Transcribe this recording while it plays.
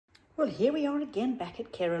Well, here we are again back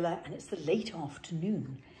at Kerala, and it's the late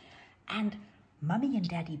afternoon. And Mummy and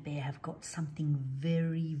Daddy Bear have got something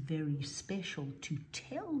very, very special to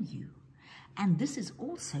tell you. And this is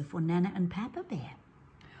also for Nana and Papa Bear.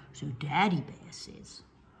 So Daddy Bear says,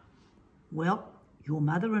 well, your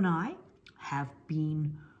mother and I have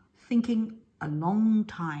been thinking a long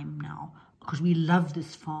time now because we love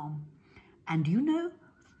this farm. And you know,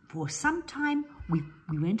 for some time we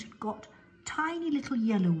went and got tiny little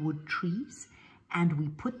yellow wood trees and we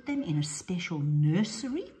put them in a special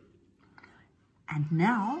nursery, and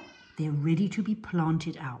now they're ready to be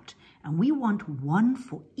planted out, and we want one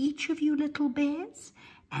for each of you little bears,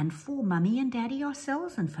 and for Mummy and Daddy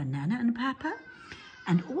ourselves, and for Nana and Papa,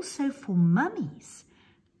 and also for Mummy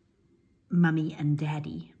and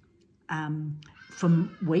Daddy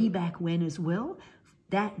from way back when as well,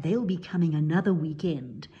 that they'll be coming another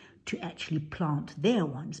weekend to actually plant their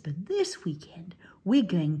ones. But this weekend, we're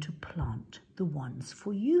going to plant the ones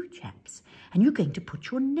for you chaps. And you're going to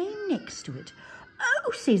put your name next to it.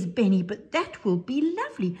 Oh, says Benny, but that will be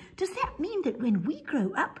lovely. Does that mean that when we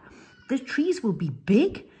grow up, the trees will be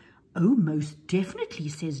big? Oh, most definitely,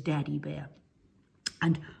 says Daddy Bear.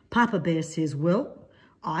 And Papa Bear says, well,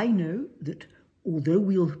 I know that although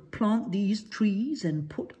we'll plant these trees and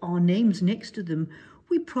put our names next to them,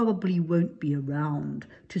 we probably won't be around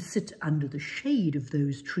to sit under the shade of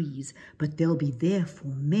those trees, but they'll be there for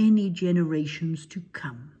many generations to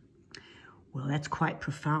come. Well, that's quite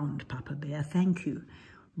profound, Papa Bear, thank you.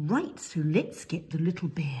 Right, so let's get the little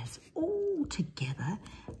bears all together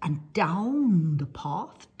and down the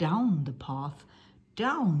path, down the path,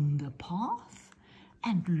 down the path.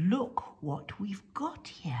 And look what we've got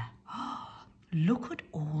here. Look at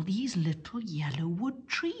all these little yellow wood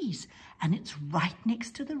trees, and it's right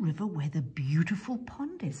next to the river where the beautiful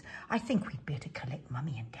pond is. I think we'd better collect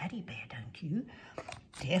Mummy and Daddy Bear, don't you?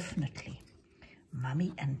 Definitely.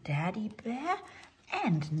 Mummy and Daddy Bear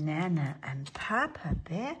and Nana and Papa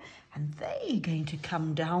Bear, and they're going to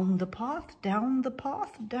come down the path, down the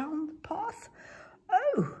path, down the path.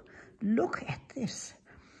 Oh, look at this.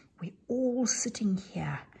 We're all sitting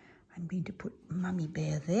here. I'm going to put Mummy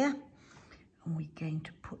Bear there. And we're going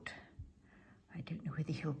to put, I don't know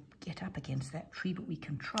whether he'll get up against that tree, but we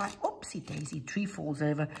can try. Oopsie daisy, tree falls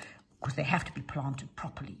over, because they have to be planted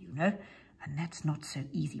properly, you know, and that's not so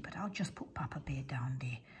easy. But I'll just put Papa Bear down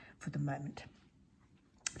there for the moment.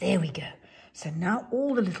 There we go. So now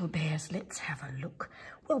all the little bears, let's have a look.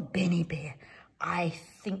 Well, Benny Bear, I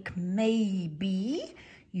think maybe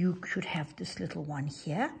you should have this little one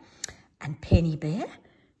here. And Penny Bear,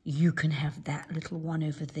 you can have that little one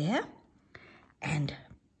over there. And,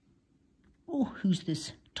 oh, who's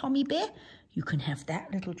this? Tommy Bear? You can have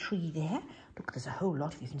that little tree there. Look, there's a whole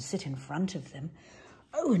lot of you can sit in front of them.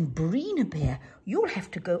 Oh, and Brina Bear, you'll have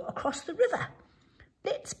to go across the river.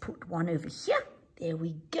 Let's put one over here. There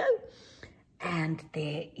we go. And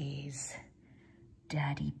there is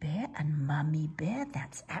Daddy Bear and Mummy Bear.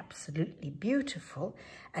 That's absolutely beautiful.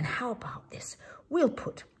 And how about this? We'll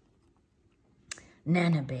put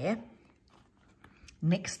Nana Bear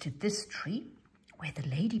next to this tree, where the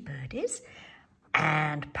ladybird is,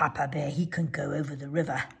 and Papa Bear, he can go over the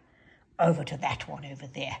river, over to that one over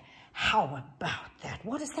there. How about that?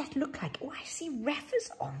 What does that look like? Oh, I see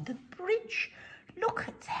Rafa's on the bridge. Look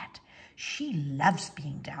at that. She loves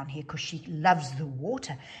being down here because she loves the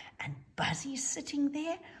water. And Buzzy's sitting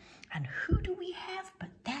there. And who do we have?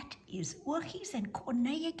 But that is Urgis and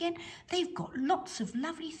Cornet again. They've got lots of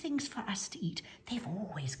lovely things for us to eat. They've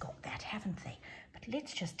always got that, haven't they? But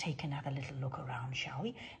let's just take another little look around, shall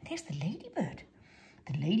we? There's the ladybird.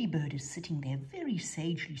 The ladybird is sitting there very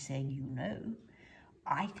sagely saying, you know,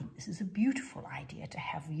 I think this is a beautiful idea to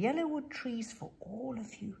have yellowwood trees for all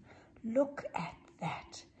of you. Look at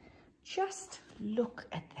that. Just look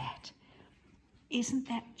at that. Isn't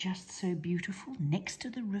that just so beautiful, next to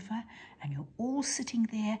the river, and you're all sitting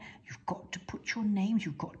there. You've got to put your names,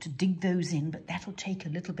 you've got to dig those in, but that'll take a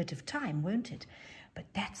little bit of time, won't it? But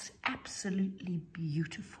that's absolutely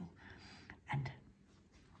beautiful. And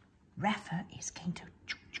Rafa is going to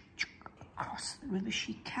across the river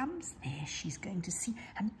she comes. There she's going to see.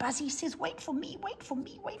 And Buzzy says, wait for me, wait for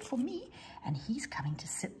me, wait for me. And he's coming to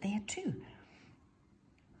sit there too.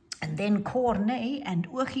 And then Cornet and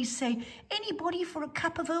Urgis say, anybody for a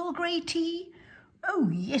cup of Earl Grey tea? Oh,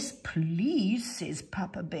 yes, please, says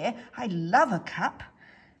Papa Bear. I love a cup.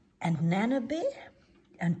 And Nana Bear?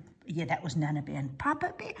 And, yeah, that was Nana Bear. And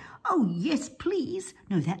Papa Bear? Oh, yes, please.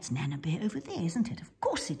 No, that's Nana Bear over there, isn't it? Of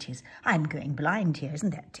course it is. I'm going blind here.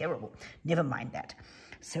 Isn't that terrible? Never mind that.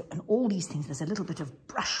 So, and all these things, there's a little bit of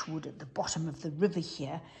brushwood at the bottom of the river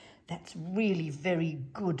here. That's really very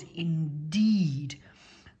good indeed.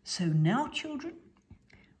 So now, children,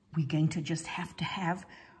 we're going to just have to have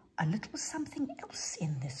a little something else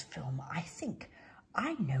in this film. I think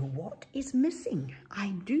I know what is missing.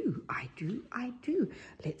 I do.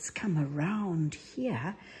 Let's come around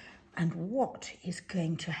here. And what is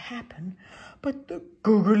going to happen? But the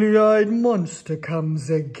googly-eyed monster comes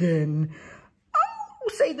again. Oh,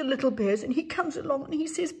 say the little bears, and he comes along and he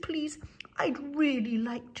says, please, I'd really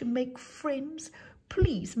like to make friends.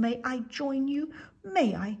 Please, may I join you?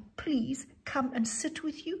 May I please come and sit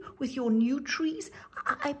with you with your new trees?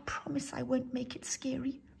 I promise I won't make it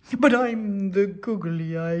scary. But I'm the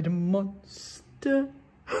googly-eyed monster.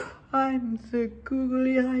 I'm the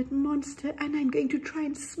googly-eyed monster, and I'm going to try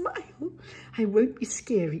and smile. I won't be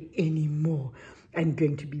scary anymore. I'm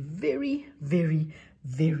going to be very, very,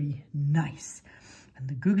 very nice. And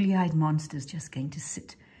the googly-eyed monster is just going to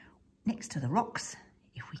sit next to the rocks,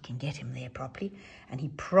 if we can get him there properly, and he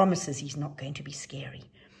promises he's not going to be scary.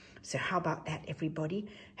 So how about that, everybody?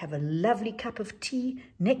 Have a lovely cup of tea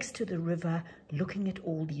next to the river, looking at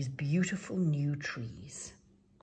all these beautiful new trees.